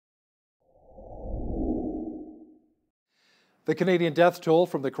The Canadian death toll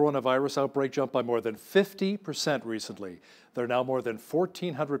from the coronavirus outbreak jumped by more than 50% recently. There are now more than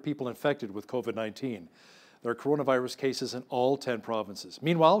 1,400 people infected with COVID-19. There are coronavirus cases in all 10 provinces.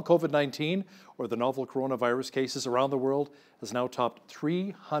 Meanwhile, COVID-19, or the novel coronavirus cases around the world, has now topped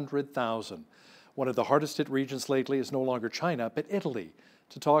 300,000. One of the hardest hit regions lately is no longer China, but Italy.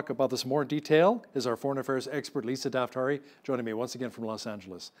 To talk about this more in detail is our foreign affairs expert, Lisa Daftari, joining me once again from Los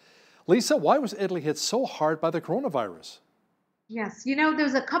Angeles. Lisa, why was Italy hit so hard by the coronavirus? Yes,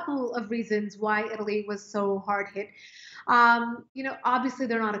 there's a couple of reasons why Italy was so hard hit. Obviously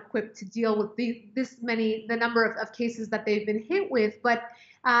they're not equipped to deal with the number of cases that they've been hit with, but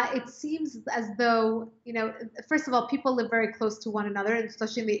it seems as though, first of all, people live very close to one another, and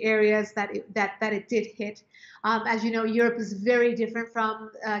especially in the areas that it did hit. As you know, Europe is very different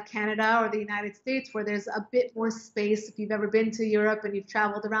from Canada or the United States, where there's a bit more space. If you've ever been to Europe and you've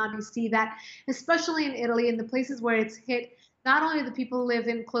traveled around, you see that, especially in Italy, in the places where it's hit. Not only do the people live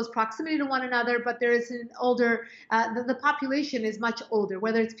in close proximity to one another, but there is an older, the population is much older,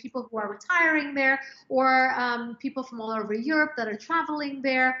 whether it's people who are retiring there or people from all over Europe that are traveling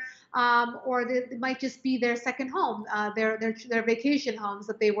there, or it might just be their second home, their vacation homes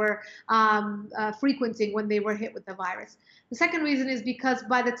that they were frequenting when they were hit with the virus. The second reason is because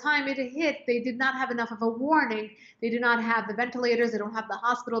by the time it hit, they did not have enough of a warning. They do not have the ventilators. They don't have the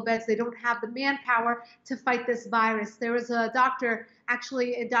hospital beds. They don't have the manpower to fight this virus. There was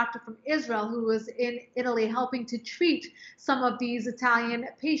actually a doctor from Israel who was in Italy helping to treat some of these Italian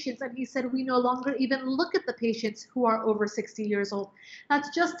patients. And he said, we no longer even look at the patients who are over 60 years old.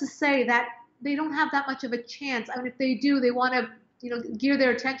 That's just to say that they don't have that much of a chance. I mean, if they do, they want to gear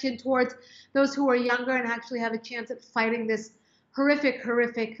their attention towards those who are younger and actually have a chance at fighting this horrific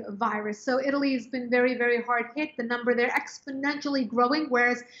virus. So Italy has been very, very hard hit. The number, they're exponentially growing,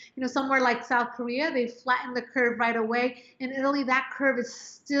 whereas somewhere like South Korea, they flattened the curve right away. In Italy, that curve is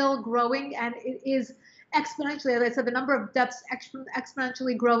still growing, and it is exponentially, as I said, the number of deaths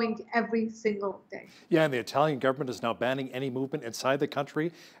exponentially growing every single day. Yeah, and the Italian government is now banning any movement inside the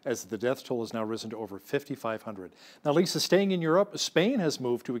country as the death toll has now risen to over 5,500. Now, Lisa, staying in Europe, Spain has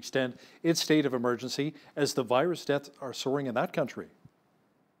moved to extend its state of emergency as the virus deaths are soaring in that country.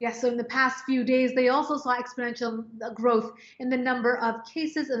 Yes, so in the past few days, they also saw exponential growth in the number of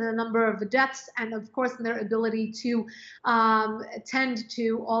cases and the number of deaths, and of course, in their ability to tend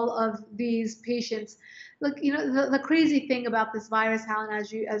to all of these patients. Look, the crazy thing about this virus, Helen,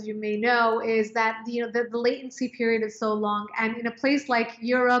 as you may know, is that the latency period is so long, and in a place like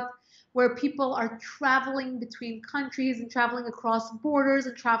Europe, where people are traveling between countries and traveling across borders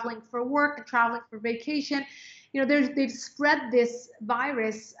and traveling for work and traveling for vacation, they've spread this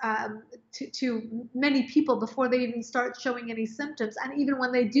virus to many people before they even start showing any symptoms. And even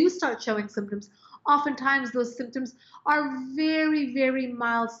when they do start showing symptoms, oftentimes those symptoms are very, very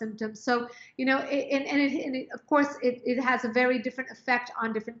mild symptoms. So, of course, it has a very different effect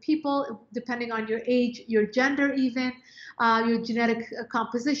on different people, depending on your age, your gender, even your genetic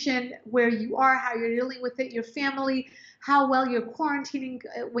composition, where you are, how you're dealing with it, your family, how well you're quarantining,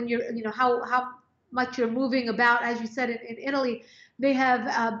 when you're, how much you're moving about. As you said, in Italy, they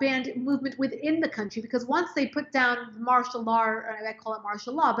have banned movement within the country, because once they put down martial law, or I call it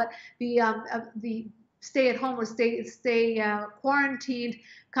martial law, but the stay at home or stay quarantined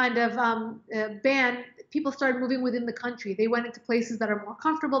kind of ban, people started moving within the country. They went into places that are more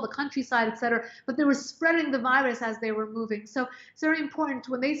comfortable, the countryside, etc. But they were spreading the virus as they were moving. So it's very important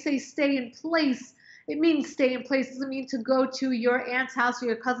when they say stay in place. It means stay in place. It doesn't mean to go to your aunt's house or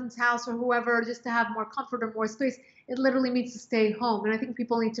your cousin's house or whoever just to have more comfort or more space. It literally means to stay home. And I think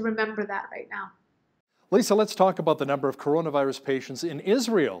people need to remember that right now. Lisa, let's talk about the number of coronavirus patients in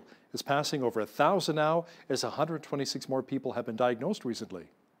Israel. It's passing over 1,000 now, as 126 more people have been diagnosed recently.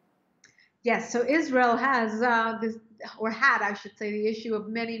 Yes, so Israel has had, I should say, the issue of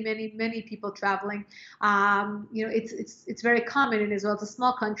many people traveling. It's very common in Israel. It's a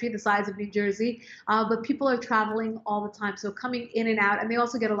small country, the size of New Jersey, but people are traveling all the time, so coming in and out, and they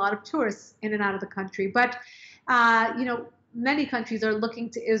also get a lot of tourists in and out of the country. But many countries are looking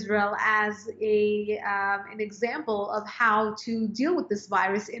to Israel as an example of how to deal with this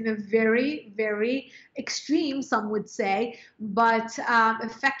virus in a very, very extreme, some would say, but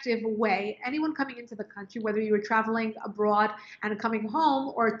effective way. Anyone coming into the country, whether you were traveling abroad and coming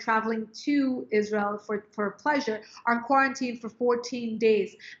home or traveling to Israel for pleasure, are quarantined for 14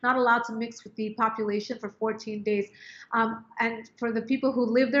 days, not allowed to mix with the population for 14 days. And for the people who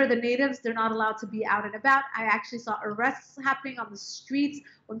live there, the natives, they're not allowed to be out and about. I actually saw arrests happening on the streets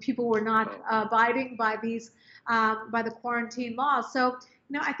when people were not abiding by the quarantine laws. So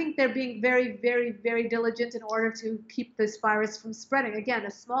I think they're being very, very, very diligent in order to keep this virus from spreading. Again,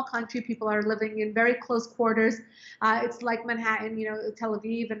 a small country, people are living in very close quarters. It's like Manhattan, Tel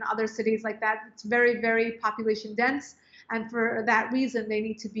Aviv and other cities like that. It's very, very population dense. And for that reason, they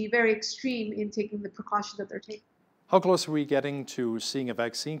need to be very extreme in taking the precautions that they're taking. How close are we getting to seeing a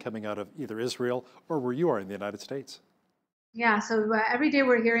vaccine coming out of either Israel or where you are in the United States? Yeah, so every day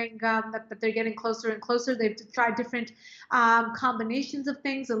we're hearing that they're getting closer and closer. They've tried different combinations of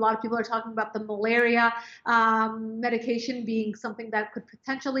things. A lot of people are talking about the malaria medication being something that could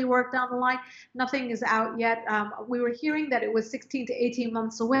potentially work down the line. Nothing is out yet. We were hearing that it was 16 to 18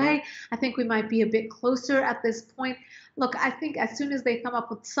 months away. I think we might be a bit closer at this point. Look, I think as soon as they come up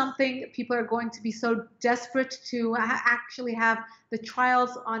with something, people are going to be so desperate to actually have the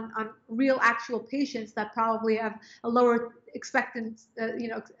trials on real actual patients that probably have a lower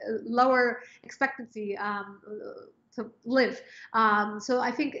lower expectancy to live. So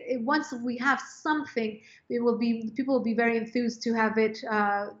I think once we have something, people will be very enthused to have it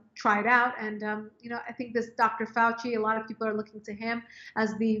tried out. And I think this Dr. Fauci, a lot of people are looking to him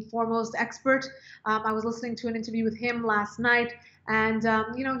as the foremost expert. I was listening to an interview with him last night, and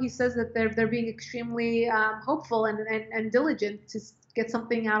he says that they're being extremely hopeful and diligent to get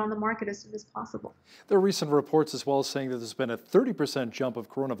something out on the market as soon as possible. There are recent reports as well saying that there's been a 30% jump of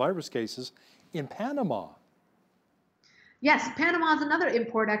coronavirus cases in Panama. Yes, Panama is another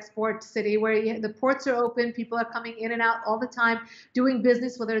import-export city where the ports are open, people are coming in and out all the time, doing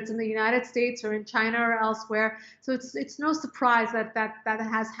business, whether it's in the United States or in China or elsewhere. So it's no surprise that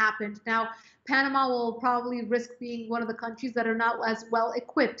has happened. Now, Panama will probably risk being one of the countries that are not as well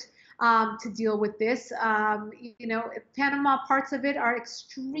equipped to deal with this. Panama, parts of it are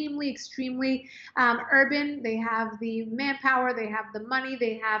extremely, extremely urban. They have the manpower, they have the money,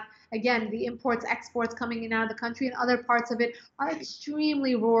 they have, again, the imports, exports coming in and out of the country, and other parts of it are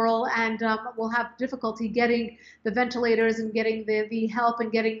extremely rural and will have difficulty getting the ventilators and getting the help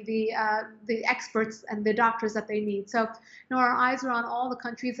and getting the experts and the doctors that they need. So, our eyes are on all the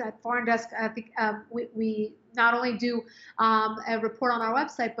countries. At Foreign Desk, I think we not only do a report on our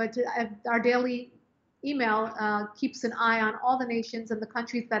website, but our daily email keeps an eye on all the nations and the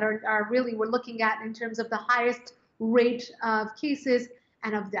countries that are really we're looking at in terms of the highest rate of cases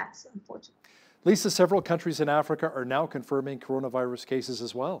and of deaths, unfortunately. Lisa, several countries in Africa are now confirming coronavirus cases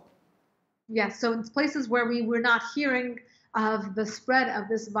as well. Yes, so in places where we were not hearing of the spread of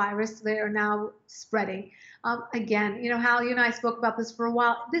this virus, they are now spreading. Again, Hal, you and I spoke about this for a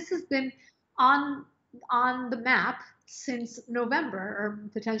while. This has been on the map since November, or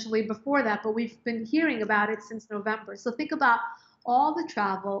potentially before that, but we've been hearing about it since November. So think about all the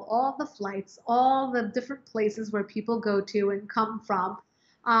travel, all the flights, all the different places where people go to and come from.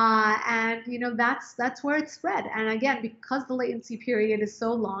 And that's where it's spread. And again, because the latency period is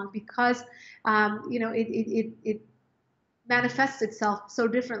so long, because it manifests itself so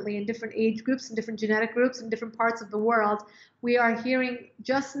differently in different age groups and different genetic groups in different parts of the world, we are hearing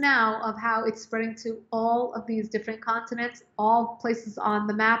just now of how it's spreading to all of these different continents, all places on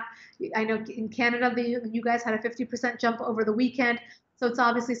the map. I know in Canada, you guys had a 50% jump over the weekend. So it's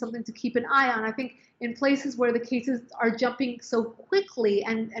obviously something to keep an eye on. I think in places where the cases are jumping so quickly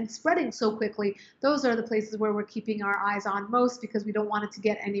and spreading so quickly, those are the places where we're keeping our eyes on most, because we don't want it to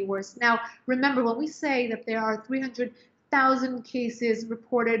get any worse. Now, remember, when we say that there are 300,000 cases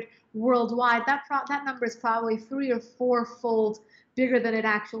reported worldwide, that number is probably 3 or 4-fold bigger than it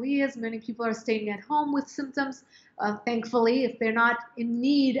actually is. Many people are staying at home with symptoms. Thankfully, if they're not in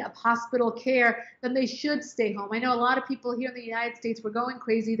need of hospital care, then they should stay home. I know a lot of people here in the United States, we're going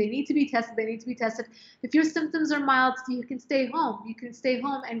crazy. They need to be tested. They need to be tested. If your symptoms are mild, you can stay home. You can stay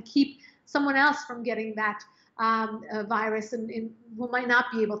home and keep someone else from getting that virus, and who might not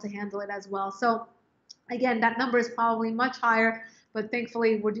be able to handle it as well. So again, that number is probably much higher, but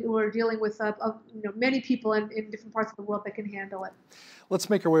thankfully we're dealing with many people in different parts of the world that can handle it. Let's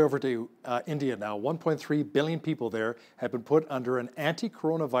make our way over to India now. 1.3 billion people there have been put under an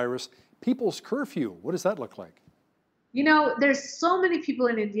anti-coronavirus people's curfew. What does that look like? There's so many people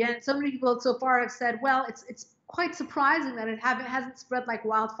in India, and so many people so far have said, well, it's quite surprising that it hasn't spread like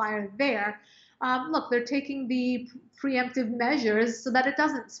wildfire there. Look, they're taking the preemptive measures so that it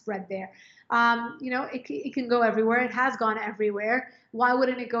doesn't spread there. It can go everywhere. It has gone everywhere. Why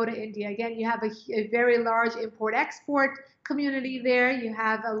wouldn't it go to India? Again, you have a very large import-export community there. You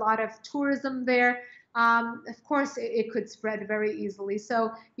have a lot of tourism there. of course it could spread very easily.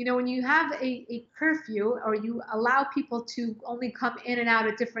 So, when you have a curfew, or you allow people to only come in and out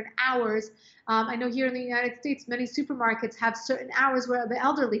at different hours, I know here in the United States, many supermarkets have certain hours where the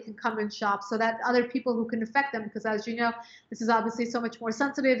elderly can come and shop so that other people who can affect them, because as you know, this is obviously so much more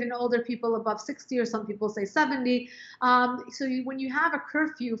sensitive in older people above 60, or some people say 70. So when you have a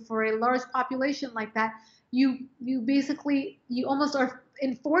curfew for a large population like that, you basically, you almost are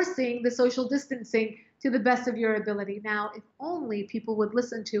enforcing the social distancing to the best of your ability. Now, if only people would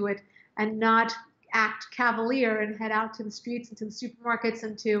listen to it and not act cavalier and head out to the streets and to the supermarkets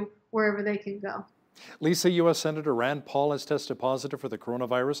and to wherever they can go. Lisa, U.S. Senator Rand Paul has tested positive for the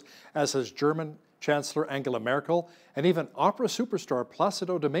coronavirus, as has German Chancellor Angela Merkel, and even opera superstar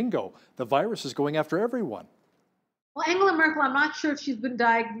Placido Domingo. The virus is going after everyone. Well, Angela Merkel, I'm not sure if she's been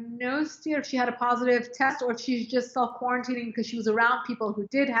diagnosed yet, if she had a positive test, or if she's just self-quarantining because she was around people who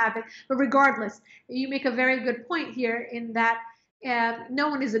did have it. But regardless, you make a very good point here in that no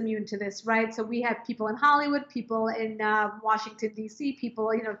one is immune to this, right? So we have people in Hollywood, people in Washington, D.C.,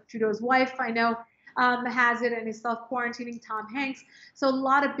 people, Trudeau's wife, I know, has it and is self-quarantining, Tom Hanks. So a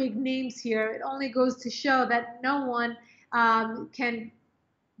lot of big names here. It only goes to show that no one can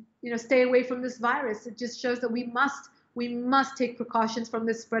stay away from this virus. It just shows that we must take precautions from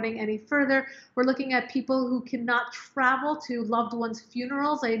this spreading any further. We're looking at people who cannot travel to loved ones'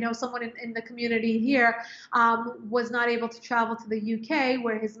 funerals. I know someone in the community here was not able to travel to the UK,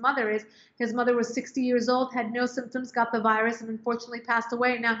 where his mother is. His mother was 60 years old, had no symptoms, got the virus, and unfortunately passed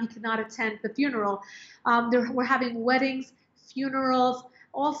away. And now he cannot attend the funeral. We're having weddings, funerals,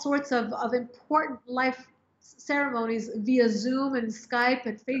 all sorts of important life ceremonies via Zoom and Skype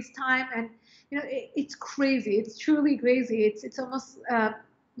and FaceTime, and it's crazy. It's truly crazy. It's almost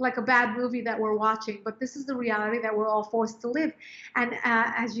like a bad movie that we're watching, but this is the reality that we're all forced to live. And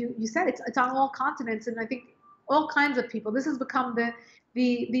as you said, it's on all continents, and I think all kinds of people. This has become the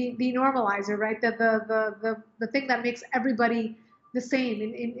normalizer, right? The thing that makes everybody the same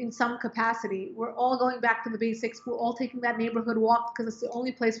in some capacity. We're all going back to the basics. We're all taking that neighborhood walk because it's the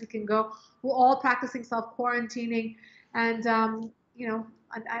only place we can go. We're all practicing self-quarantining, and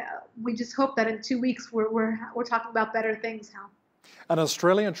we just hope that in 2 weeks we're talking about better things, Hal. An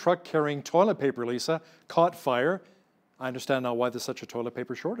Australian truck carrying toilet paper, Lisa, caught fire. I understand now why there's such a toilet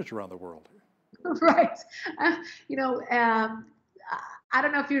paper shortage around the world. Right. I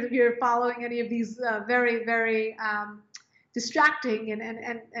don't know if you're following any of these very, very distracting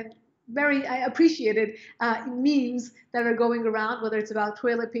and very appreciated memes that are going around, whether it's about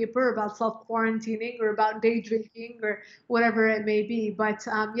toilet paper, about self-quarantining, or about day drinking, or whatever it may be. But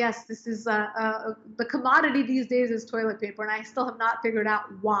yes, this is the commodity these days is toilet paper, and I still have not figured out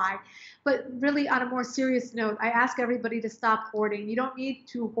why. But really, on a more serious note, I ask everybody to stop hoarding. You don't need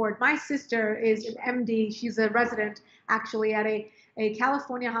to hoard. My sister is an MD. She's a resident, actually, at a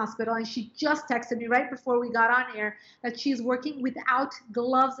California hospital, and she just texted me right before we got on air that she's working without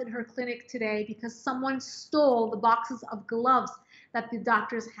gloves in her clinic today because someone stole the boxes of gloves that the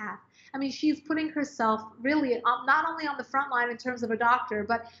doctors have. I mean, she's putting herself really not only on the front line in terms of a doctor,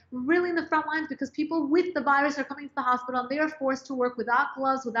 but really in the front lines because people with the virus are coming to the hospital and they are forced to work without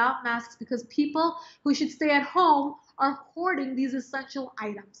gloves, without masks, because people who should stay at home are hoarding these essential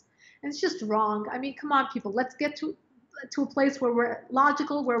items. And it's just wrong. I mean, come on, people, let's get to a place where we're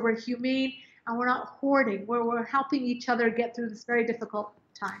logical, where we're humane, and we're not hoarding, where we're helping each other get through this very difficult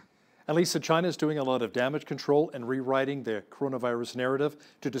time. And Lisa, China is doing a lot of damage control and rewriting the coronavirus narrative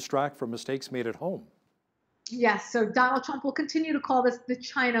to distract from mistakes made at home. Yes, so Donald Trump will continue to call this the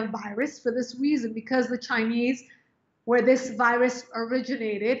China virus for this reason, because the Chinese, where this virus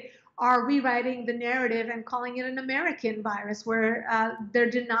originated, are rewriting the narrative and calling it an American virus, where they're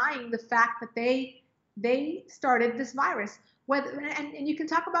denying the fact that they started this virus. And you can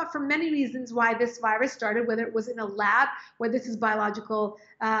talk about for many reasons why this virus started, whether it was in a lab, whether this is biological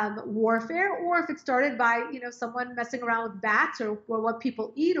warfare, or if it started by someone messing around with bats, or what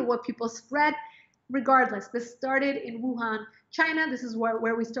people eat, or what people spread. Regardless, this started in Wuhan, China. This is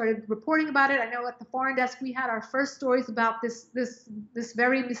where we started reporting about it. I know at the Foreign Desk we had our first stories about this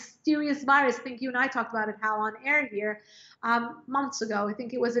very mysterious virus. I think you and I talked about it, Hal, on air here months ago. I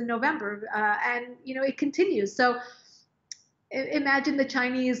think it was in November, and it continues. So imagine the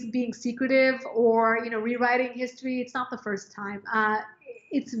Chinese being secretive or rewriting history. It's not the first time.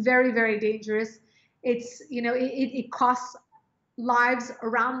 It's very, very dangerous. It costs lives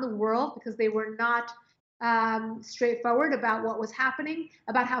around the world because they were not straightforward about what was happening,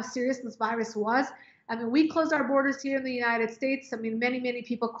 about how serious this virus was. I mean, we closed our borders here in the United States. I mean, many, many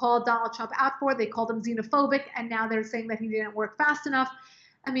people called Donald Trump out for it. They called him xenophobic, and now they're saying that he didn't work fast enough.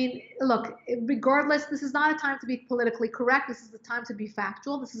 I mean, look, regardless, this is not a time to be politically correct. This is a time to be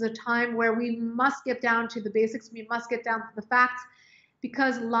factual. This is a time where we must get down to the basics. We must get down to the facts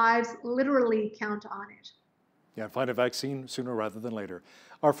because lives literally count on it. Yeah, and find a vaccine sooner rather than later.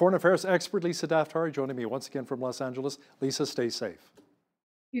 Our foreign affairs expert, Lisa Daftari, joining me once again from Los Angeles. Lisa, stay safe.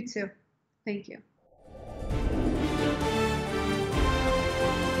 You too. Thank you.